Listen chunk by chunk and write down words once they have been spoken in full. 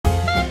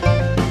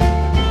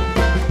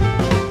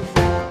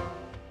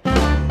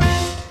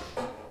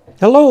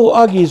Hello,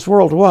 Augies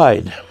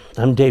Worldwide.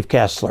 I'm Dave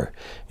Kassler,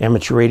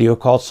 amateur radio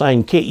call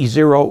sign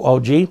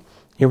KE0OG,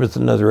 here with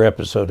another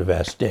episode of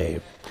Ask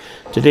Dave.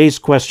 Today's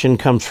question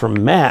comes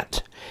from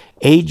Matt,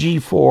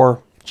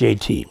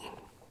 AG4JT.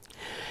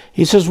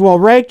 He says, while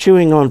rag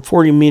chewing on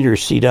 40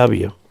 meters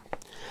CW,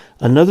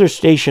 another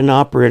station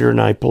operator and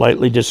I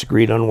politely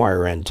disagreed on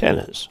wire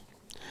antennas.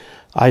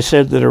 I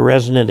said that a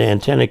resonant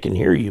antenna can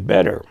hear you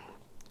better.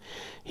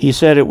 He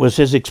said it was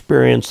his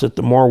experience that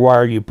the more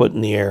wire you put in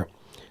the air,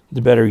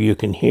 the better you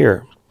can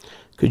hear.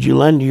 Could you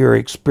lend your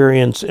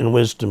experience and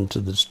wisdom to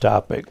this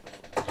topic?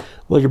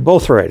 Well, you're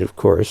both right, of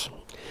course.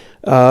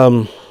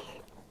 A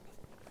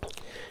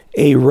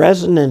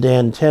resonant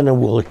antenna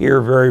will hear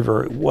very,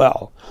 very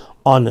well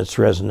on its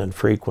resonant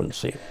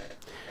frequency.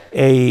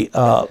 A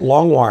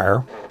long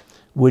wire,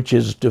 which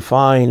is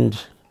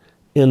defined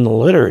in the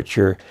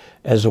literature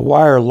as a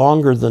wire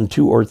longer than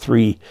 2 or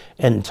 3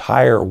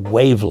 entire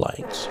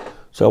wavelengths,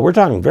 so we're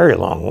talking very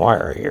long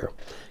wire here,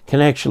 can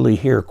actually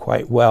hear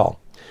quite well.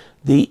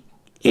 The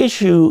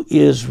issue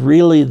is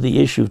really the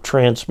issue of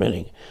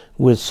transmitting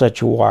with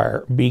such a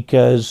wire,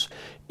 because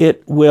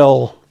it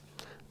will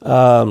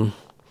have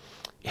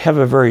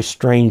a very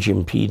strange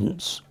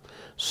impedance.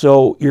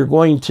 So you're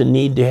going to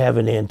need to have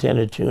an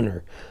antenna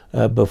tuner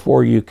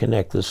before you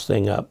connect this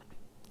thing up.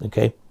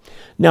 Okay.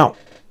 Now,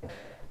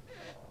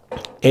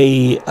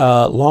 a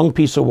long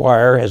piece of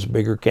wire has a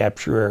bigger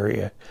capture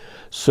area,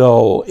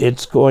 so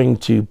it's going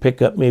to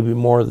pick up maybe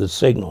more of the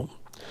signal.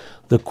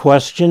 The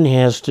question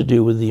has to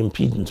do with the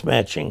impedance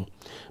matching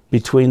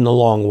between the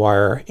long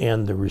wire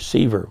and the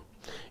receiver.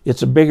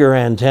 It's a bigger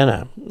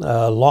antenna.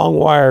 Long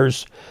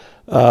wires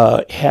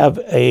have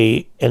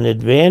an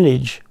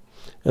advantage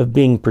of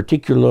being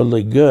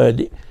particularly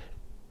good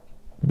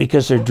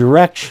because they're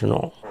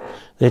directional.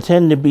 They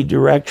tend to be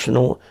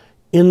directional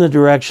in the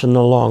direction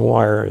the long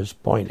wire is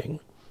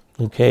pointing.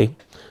 Okay,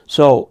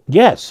 so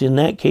yes, in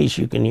that case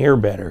you can hear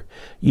better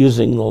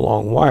using the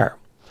long wire.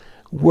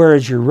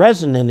 Whereas your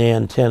resonant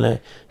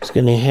antenna is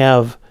going to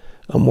have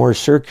a more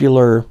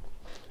circular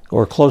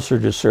or closer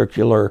to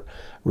circular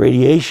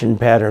radiation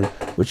pattern,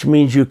 which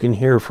means you can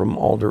hear from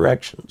all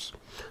directions.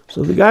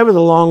 So the guy with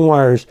the long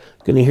wire is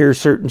going to hear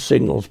certain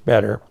signals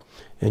better,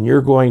 and you're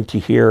going to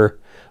hear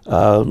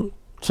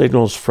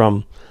signals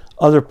from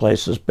other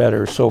places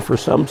better. So for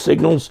some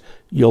signals,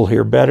 you'll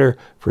hear better.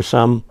 For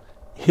some,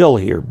 he'll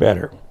hear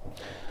better.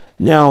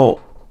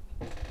 Now,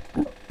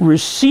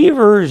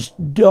 receivers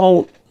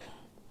don't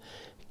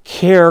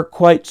care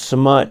quite so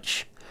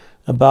much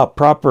about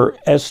proper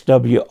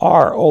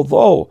SWR,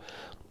 although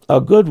a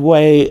good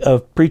way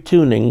of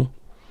pre-tuning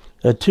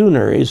a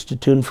tuner is to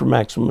tune for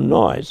maximum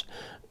noise.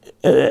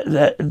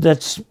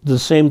 That's the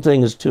same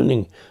thing as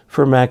tuning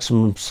for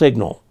maximum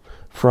signal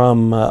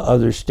from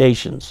other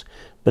stations.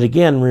 But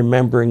again,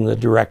 remembering the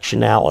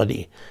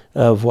directionality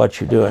of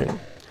what you're doing.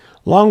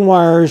 Long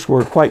wires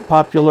were quite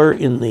popular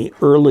in the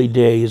early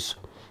days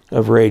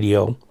of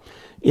radio.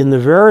 In the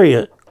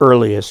very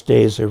earliest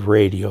days of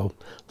radio,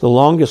 the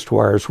longest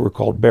wires were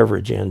called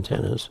beverage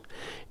antennas,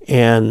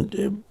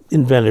 and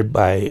invented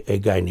by a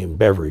guy named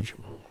Beveridge.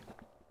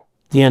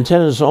 The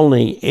antenna is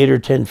only 8 or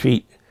 10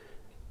 feet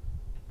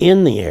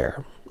in the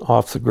air,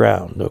 off the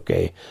ground,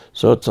 okay?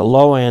 So it's a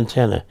low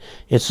antenna.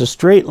 It's a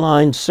straight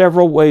line,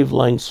 several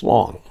wavelengths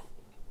long.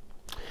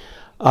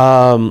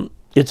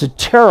 It's a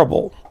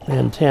terrible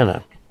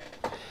antenna.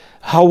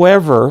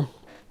 However,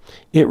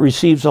 it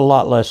receives a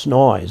lot less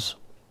noise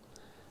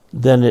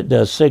than it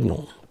does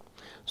signal.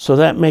 So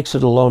that makes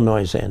it a low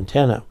noise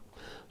antenna.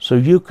 So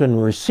you can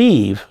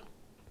receive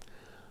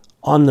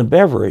on the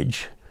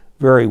beverage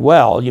very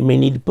well. You may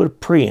need to put a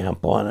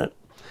preamp on it,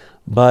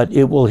 but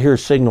it will hear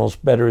signals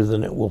better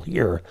than it will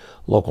hear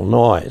local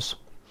noise.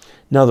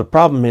 Now the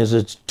problem is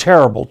it's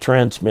terrible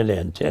transmit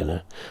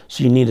antenna,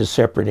 so you need a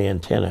separate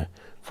antenna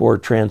for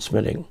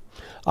transmitting.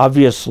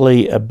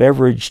 Obviously, a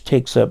beverage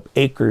takes up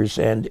acres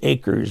and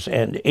acres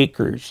and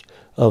acres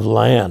of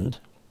land.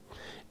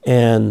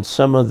 And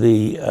some of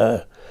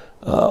the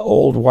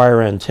old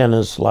wire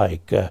antennas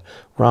like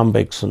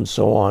rhombics and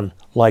so on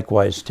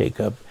likewise take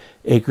up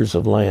acres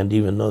of land,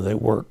 even though they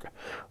work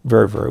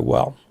very, very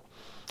well.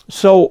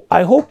 So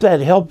I hope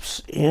that helps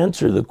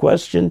answer the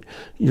question.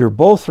 You're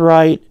both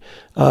right.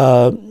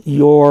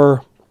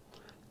 Your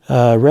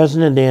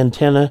resonant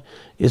antenna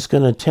is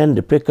going to tend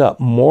to pick up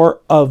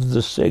more of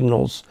the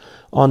signals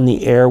on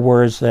the air,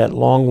 whereas that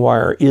long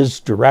wire is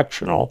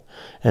directional,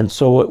 and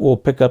so it will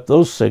pick up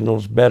those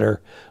signals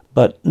better,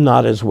 but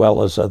not as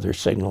well as other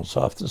signals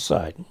off the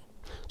side.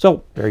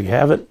 So there you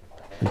have it.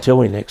 Until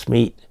we next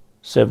meet,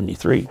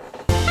 73.